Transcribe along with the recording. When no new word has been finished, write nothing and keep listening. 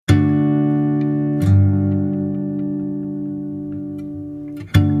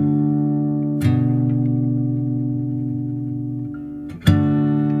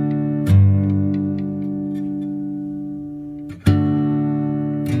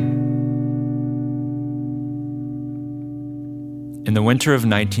In the winter of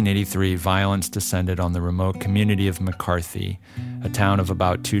 1983, violence descended on the remote community of McCarthy, a town of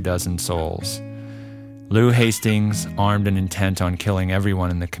about 24 souls. Lou Hastings, armed and intent on killing everyone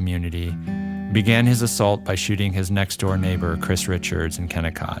in the community, began his assault by shooting his next-door neighbor, Chris Richards, in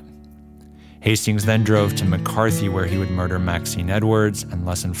Kennecott. Hastings then drove to McCarthy, where he would murder Maxine Edwards and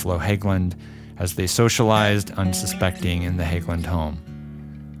Lesson Flo Hageland as they socialized unsuspecting in the Hageland home.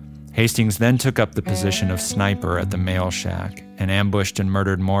 Hastings then took up the position of sniper at the mail shack and ambushed and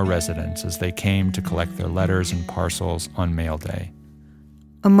murdered more residents as they came to collect their letters and parcels on mail day.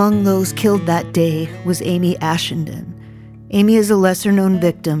 Among those killed that day was Amy Ashenden. Amy is a lesser-known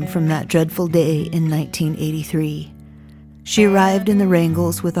victim from that dreadful day in 1983. She arrived in the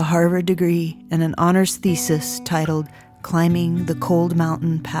Wrangels with a Harvard degree and an honors thesis titled Climbing the Cold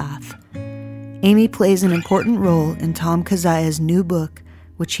Mountain Path. Amy plays an important role in Tom Kizzia's new book,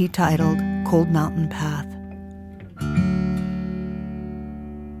 which he titled Cold Mountain Path.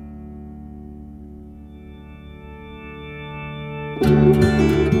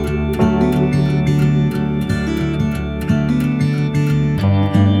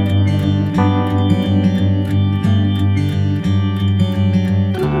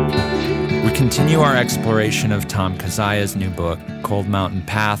 We continue our exploration of Tom Kizzia's new book, Cold Mountain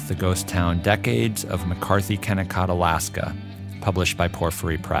Path, The Ghost Town Decades of McCarthy, Kennecott, Alaska, published by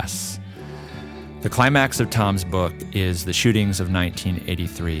Porphyry Press. The climax of Tom's book is the shootings of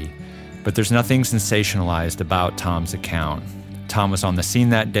 1983, but there's nothing sensationalized about Tom's account. Tom was on the scene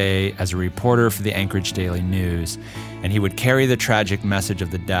that day as a reporter for the Anchorage Daily News, and he would carry the tragic message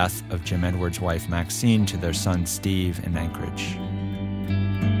of the death of Jim Edwards' wife Maxine to their son Steve in Anchorage.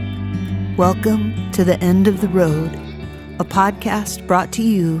 Welcome to The End of the Road, a podcast brought to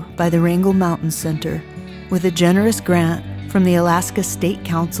you by the Wrangell Mountain Center with a generous grant from the Alaska State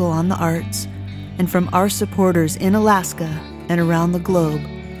Council on the Arts, and from our supporters in Alaska and around the globe.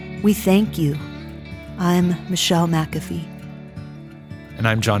 We thank you. I'm Michelle McAfee. And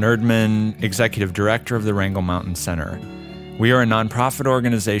I'm John Erdman, Executive Director of the Wrangell Mountain Center. We are a nonprofit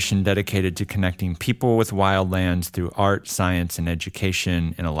organization dedicated to connecting people with wildlands through art, science, and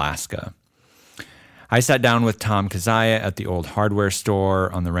education in Alaska. I sat down with Tom Kizzia at the old hardware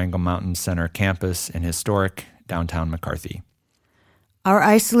store on the Wrangell Mountain Center campus in historic downtown McCarthy. Our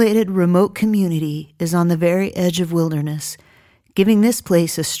isolated, remote community is on the very edge of wilderness, giving this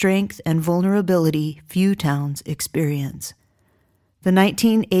place a strength and vulnerability few towns experience. The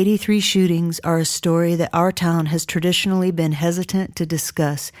 1983 shootings are a story that our town has traditionally been hesitant to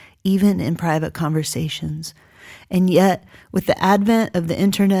discuss, even in private conversations. And yet, with the advent of the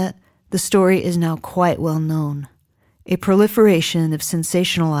internet, the story is now quite well known. A proliferation of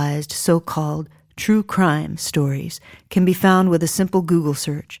sensationalized, so-called true crime stories can be found with a simple Google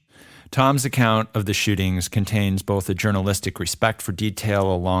search. Tom's account of the shootings contains both a journalistic respect for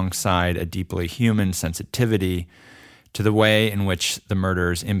detail alongside a deeply human sensitivity to the way in which the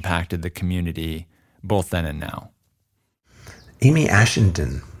murders impacted the community, both then and now. Amy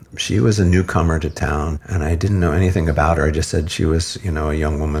Ashenden, she was a newcomer to town, and I didn't know anything about her. I just said she was, a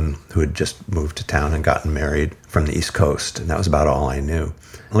young woman who had just moved to town and gotten married from the East Coast, and that was about all I knew.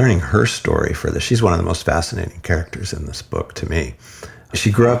 Learning her story for this, she's one of the most fascinating characters in this book to me.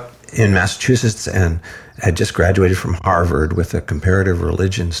 She grew up in Massachusetts and had just graduated from Harvard with a comparative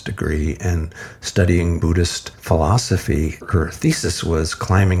religions degree and studying Buddhist philosophy. Her thesis was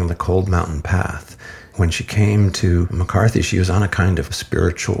Climbing the Cold Mountain Path. When she came to McCarthy, she was on a kind of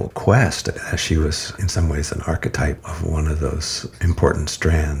spiritual quest. She was, in some ways, an archetype of one of those important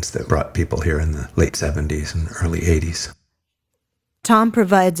strands that brought people here in the late 70s and early 80s. Tom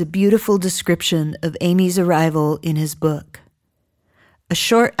provides a beautiful description of Amy's arrival in his book. A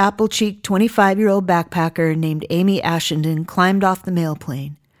short, apple-cheeked 25-year-old backpacker named Amy Ashenden climbed off the mail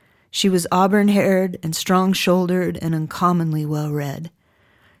plane. She was auburn-haired and strong-shouldered and uncommonly well-read.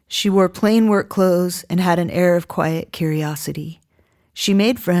 She wore plain work clothes and had an air of quiet curiosity. She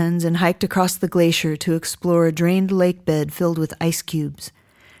made friends and hiked across the glacier to explore a drained lake bed filled with ice cubes.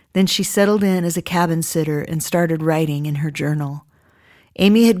 Then she settled in as a cabin sitter and started writing in her journal.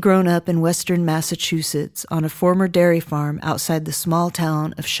 Amy had grown up in western Massachusetts on a former dairy farm outside the small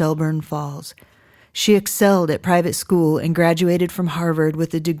town of Shelburne Falls. She excelled at private school and graduated from Harvard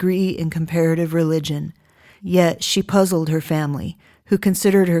with a degree in comparative religion. Yet she puzzled her family, who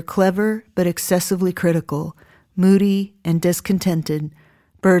considered her clever but excessively critical, moody and discontented,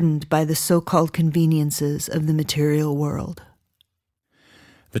 burdened by the so-called conveniences of the material world.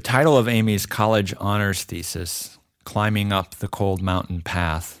 The title of Amy's college honors thesis, Climbing Up the Cold Mountain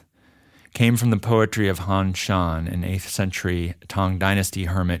Path, came from the poetry of Han Shan, an 8th century Tang Dynasty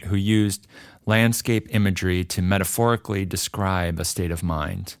hermit who used landscape imagery to metaphorically describe a state of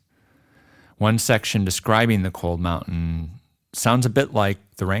mind. One section describing the cold mountain sounds a bit like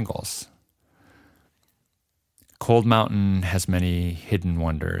the Wrangles. Cold Mountain has many hidden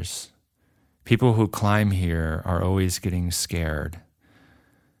wonders. People who climb here are always getting scared.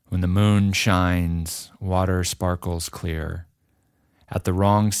 When the moon shines, water sparkles clear. At the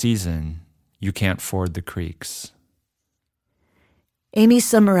wrong season, you can't ford the creeks. Amy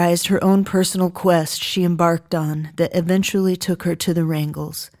summarized her own personal quest she embarked on that eventually took her to the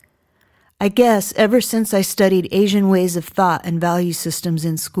Wrangles. I guess ever since I studied Asian ways of thought and value systems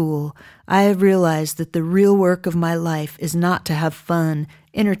in school, I have realized that the real work of my life is not to have fun,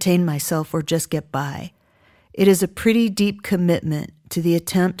 entertain myself, or just get by. It is a pretty deep commitment to the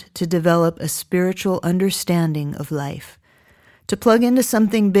attempt to develop a spiritual understanding of life, to plug into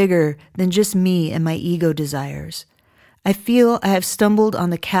something bigger than just me and my ego desires. I feel I have stumbled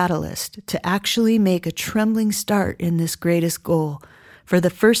on the catalyst to actually make a trembling start in this greatest goal for the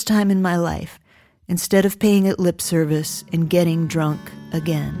first time in my life, instead of paying it lip service and getting drunk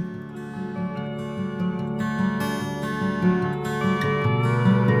again.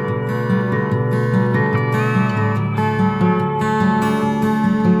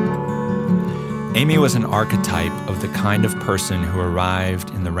 Amy was an archetype of the kind of person who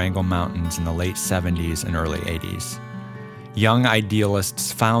arrived in the Wrangell Mountains in the late 70s and early 80s. Young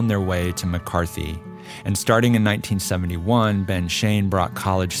idealists found their way to McCarthy, and starting in 1971, Ben Shane brought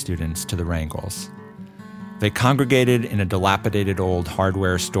college students to the Wrangles. They congregated in a dilapidated old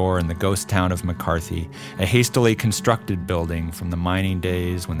hardware store in the ghost town of McCarthy, a hastily constructed building from the mining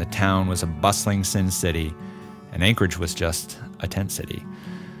days when the town was a bustling sin city and Anchorage was just a tent city.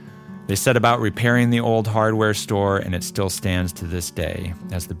 They set about repairing the old hardware store, and it still stands to this day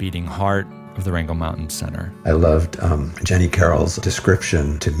as the beating heart of the Wrangell Mountain Center. I loved Jenny Carroll's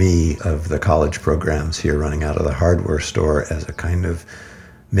description to me of the college programs here running out of the hardware store as a kind of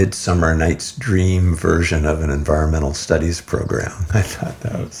Midsummer Night's Dream version of an environmental studies program. I thought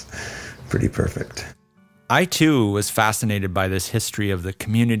that was pretty perfect. I, too, was fascinated by this history of the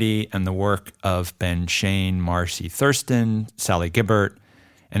community and the work of Ben Shane, Marcy Thurston, Sally Gibbert,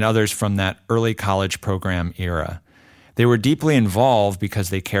 and others from that early college program era. They were deeply involved because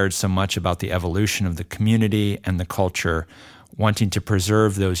they cared so much about the evolution of the community and the culture, wanting to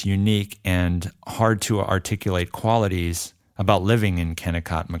preserve those unique and hard-to-articulate qualities about living in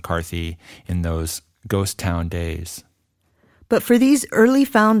Kennecott, McCarthy in those ghost town days. But for these early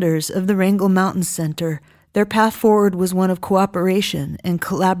founders of the Wrangell Mountain Center, their path forward was one of cooperation and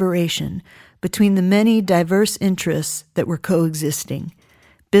collaboration between the many diverse interests that were coexisting: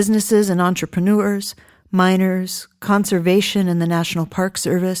 businesses and entrepreneurs, miners, conservation and the National Park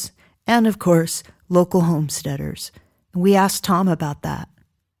Service, and, of course, local homesteaders. And we asked Tom about that.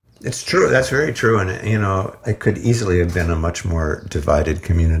 It's true. That's very true. And, it could easily have been a much more divided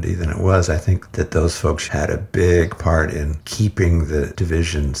community than it was. I think that those folks had a big part in keeping the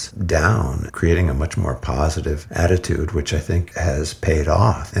divisions down, creating a much more positive attitude, which I think has paid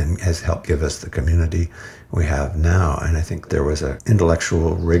off and has helped give us the community we have now. And I think there was an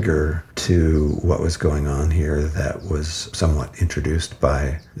intellectual rigor to what was going on here that was somewhat introduced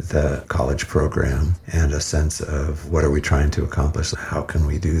by the college program, and a sense of what are we trying to accomplish? How can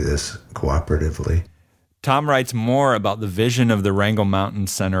we do this cooperatively? Tom writes more about the vision of the Wrangell Mountain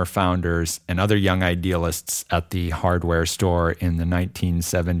Center founders and other young idealists at the hardware store in the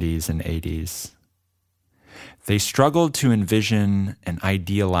 1970s and 80s. They struggled to envision an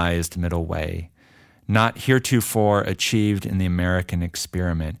idealized middle way, not heretofore achieved in the American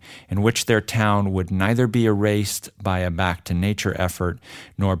experiment, in which their town would neither be erased by a back-to-nature effort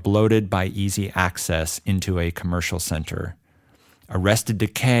nor bloated by easy access into a commercial center. Arrested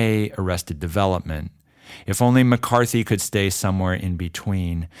decay, arrested development. If only McCarthy could stay somewhere in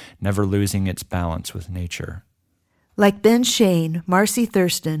between, never losing its balance with nature. Like Ben Shane, Marcy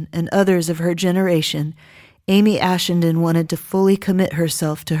Thurston, and others of her generation, Amy Ashenden wanted to fully commit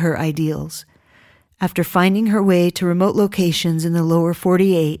herself to her ideals. After finding her way to remote locations in the lower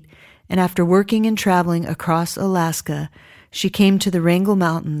 48, and after working and traveling across Alaska, she came to the Wrangell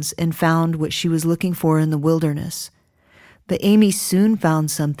Mountains and found what she was looking for in the wilderness. But Amy soon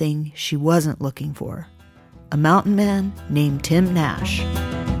found something she wasn't looking for: a mountain man named Tim Nash.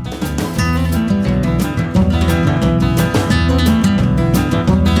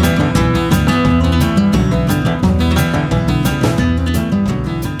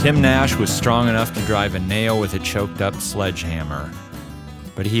 Tim Nash was strong enough to drive a nail with a choked-up sledgehammer,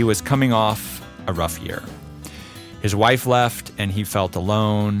 but he was coming off a rough year. His wife left, and he felt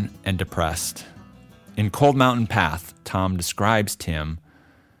alone and depressed. In Cold Mountain Path, Tom describes Tim.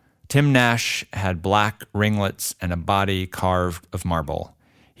 Tim Nash had black ringlets and a body carved of marble.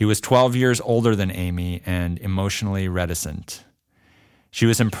 He was 12 years older than Amy and emotionally reticent. She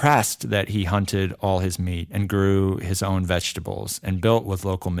was impressed that he hunted all his meat and grew his own vegetables and built with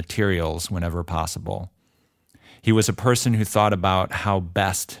local materials whenever possible. He was a person who thought about how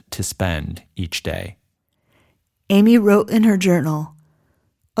best to spend each day. Amy wrote in her journal,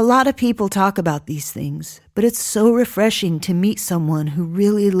 "A lot of people talk about these things, but it's so refreshing to meet someone who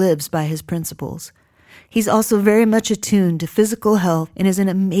really lives by his principles. He's also very much attuned to physical health and is in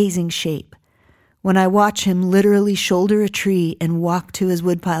amazing shape. When I watch him literally shoulder a tree and walk to his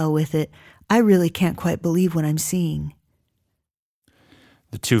woodpile with it, I really can't quite believe what I'm seeing."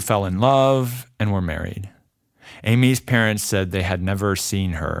 The two fell in love and were married. Amy's parents said they had never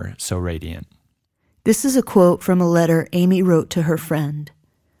seen her so radiant. This is a quote from a letter Amy wrote to her friend.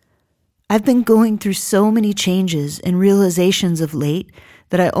 "I've been going through so many changes and realizations of late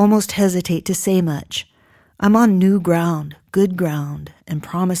that I almost hesitate to say much. I'm on new ground, good ground, and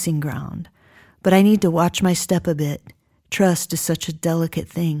promising ground. But I need to watch my step a bit. Trust is such a delicate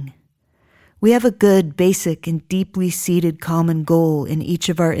thing. We have a good, basic, and deeply seated common goal in each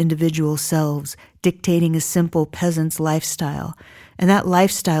of our individual selves, dictating a simple peasant's lifestyle, and that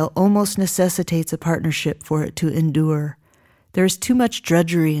lifestyle almost necessitates a partnership for it to endure. There is too much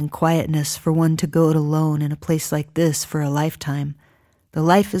drudgery and quietness for one to go it alone in a place like this for a lifetime. The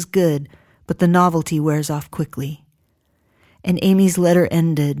life is good, but the novelty wears off quickly." And Amy's letter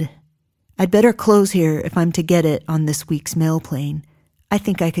ended, "I'd better close here if I'm to get it on this week's mail plane. I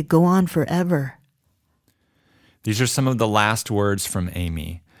think I could go on forever." These are some of the last words from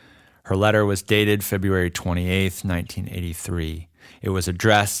Amy. Her letter was dated February 28th, 1983. It was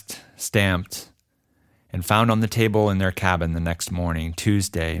addressed, stamped, and found on the table in their cabin the next morning,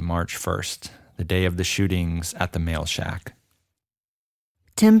 Tuesday, March 1st, the day of the shootings at the mail shack.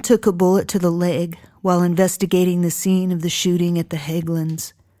 Tim took a bullet to the leg while investigating the scene of the shooting at the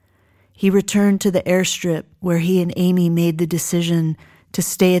Hagelands. He returned to the airstrip where he and Amy made the decision to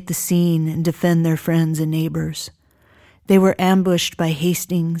stay at the scene and defend their friends and neighbors. They were ambushed by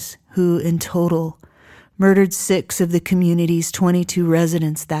Hastings, who, in total, murdered 6 of the community's 22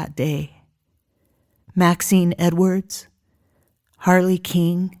 residents that day. Maxine Edwards, Harley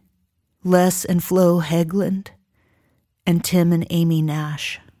King, Les and Flo Hageland, and Tim and Amy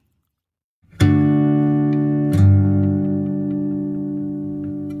Nash.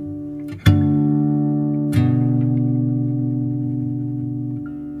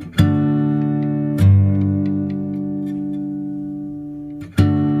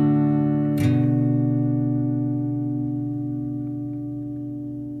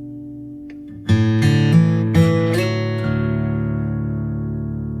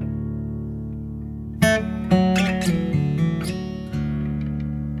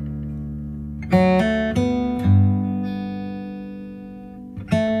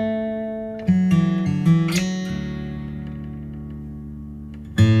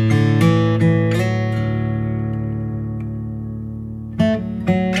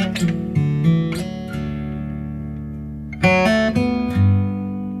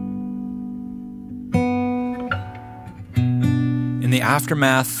 In the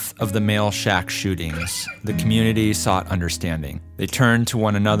aftermath of the mail shack shootings, the community sought understanding. They turned to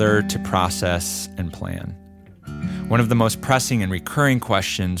one another to process and plan. One of the most pressing and recurring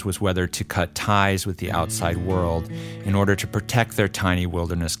questions was whether to cut ties with the outside world in order to protect their tiny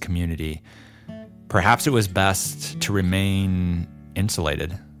wilderness community. Perhaps it was best to remain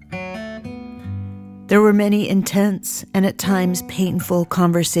insulated. There were many intense and at times painful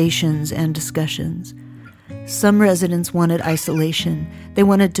conversations and discussions. Some residents wanted isolation. They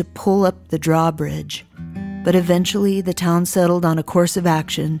wanted to pull up the drawbridge. But eventually, the town settled on a course of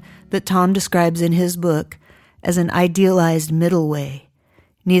action that Tom describes in his book as an idealized middle way,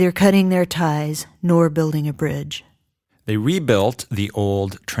 neither cutting their ties nor building a bridge. They rebuilt the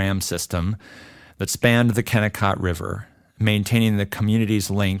old tram system that spanned the Kennecott River, maintaining the community's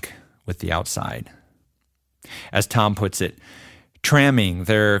link with the outside. As Tom puts it, tramming,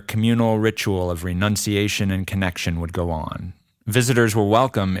 their communal ritual of renunciation and connection, would go on. Visitors were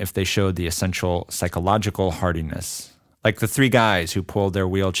welcome if they showed the essential psychological hardiness, like the 3 guys who pulled their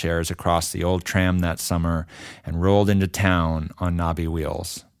wheelchairs across the old tram that summer and rolled into town on knobby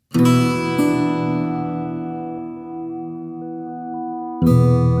wheels.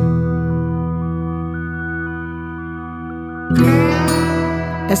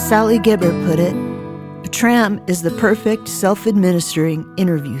 As Sally Gibber put it, a tram is the perfect self-administering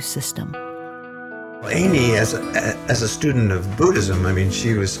interview system. Amy, as a student of Buddhism, I mean,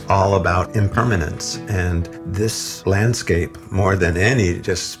 she was all about impermanence. And this landscape, more than any,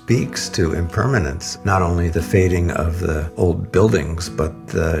 just speaks to impermanence. Not only the fading of the old buildings, but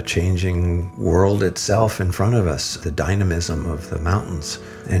the changing world itself in front of us, the dynamism of the mountains.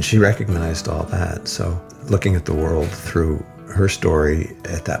 And she recognized all that. So looking at the world through her story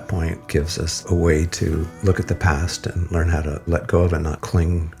at that point gives us a way to look at the past and learn how to let go of it, not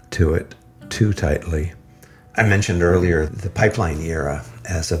cling to it too tightly. I mentioned earlier the pipeline era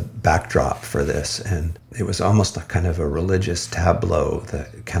as a backdrop for this, and it was almost a kind of a religious tableau, the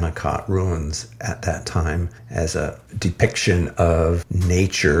Kennecott ruins at that time, as a depiction of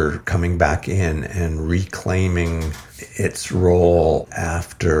nature coming back in and reclaiming its role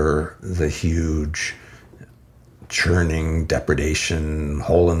after the huge churning, depredation,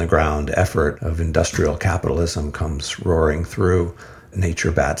 hole-in-the-ground effort of industrial capitalism comes roaring through.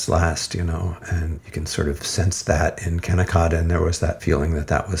 Nature bats last, and you can sort of sense that in Kennecott, and there was that feeling that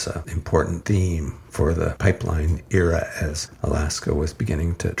that was an important theme for the pipeline era as Alaska was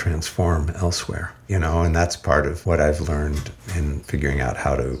beginning to transform elsewhere, and that's part of what I've learned in figuring out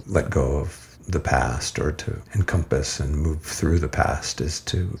how to let go of the past or to encompass and move through the past is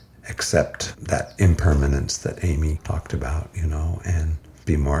to accept that impermanence that Amy talked about, and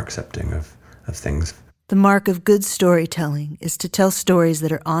be more accepting of things. The mark of good storytelling is to tell stories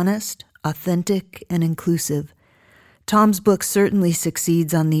that are honest, authentic, and inclusive. Tom's book certainly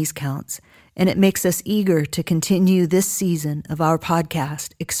succeeds on these counts, and it makes us eager to continue this season of our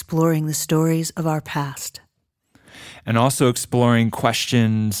podcast exploring the stories of our past. And also exploring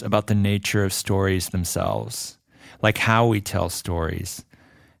questions about the nature of stories themselves, like how we tell stories,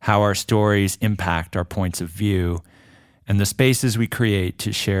 how our stories impact our points of view, and the spaces we create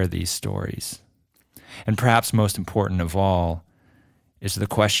to share these stories. And perhaps most important of all is the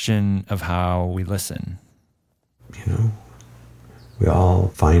question of how we listen. We all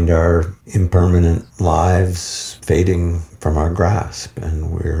find our impermanent lives fading from our grasp, and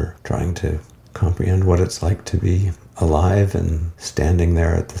we're trying to comprehend what it's like to be alive and standing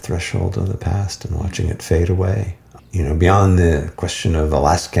there at the threshold of the past and watching it fade away. Beyond the question of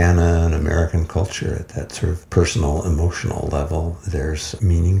Alaskana and American culture, at that sort of personal, emotional level, there's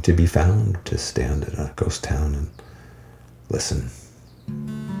meaning to be found to stand at a ghost town and listen.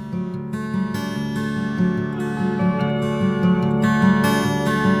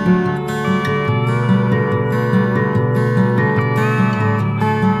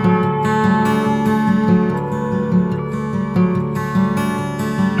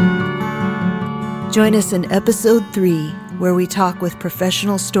 Join us in episode 3, where we talk with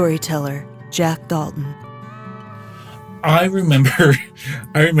professional storyteller Jack Dalton. I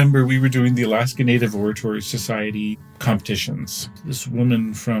remember we were doing the Alaska Native Oratory Society competitions. This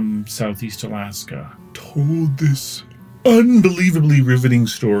woman from Southeast Alaska told this unbelievably riveting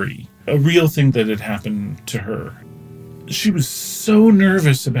story, a real thing that had happened to her. She was so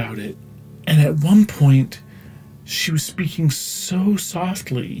nervous about it, and at one point, she was speaking so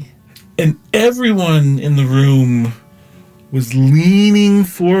softly, and everyone in the room was leaning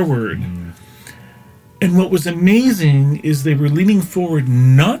forward. And what was amazing is they were leaning forward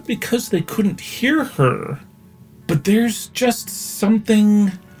not because they couldn't hear her, but there's just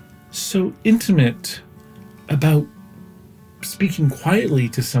something so intimate about speaking quietly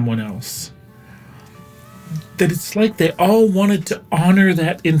to someone else that it's like they all wanted to honor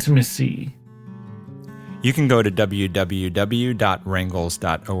that intimacy. You can go to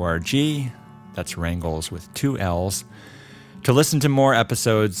www.wrangles.org, that's Wrangles with 2 L's, to listen to more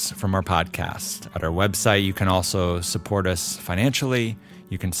episodes from our podcast. At our website, you can also support us financially.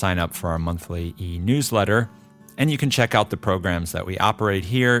 You can sign up for our monthly e-newsletter, and you can check out the programs that we operate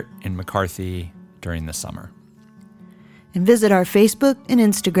here in McCarthy during the summer. And visit our Facebook and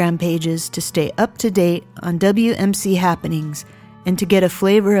Instagram pages to stay up to date on WMC happenings and to get a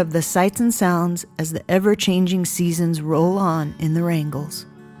flavor of the sights and sounds as the ever-changing seasons roll on in the Wrangles.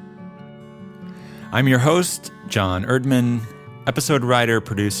 I'm your host, John Erdman, episode writer,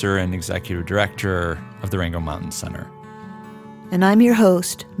 producer, and executive director of the Wrangell Mountain Center. And I'm your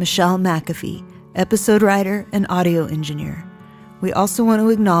host, Michelle McAfee, episode writer and audio engineer. We also want to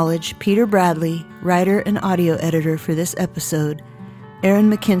acknowledge Peter Bradley, writer and audio editor for this episode,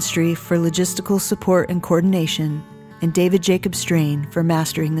 Aaron McKinstry for logistical support and coordination, and David Jacob Strain for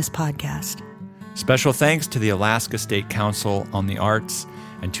mastering this podcast. Special thanks to the Alaska State Council on the Arts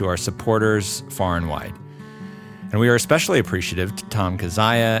and to our supporters far and wide. And we are especially appreciative to Tom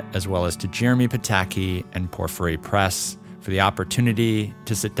Kizzia, as well as to Jeremy Pataki and Porphyry Press for the opportunity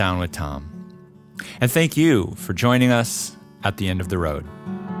to sit down with Tom. And thank you for joining us at the end of the road.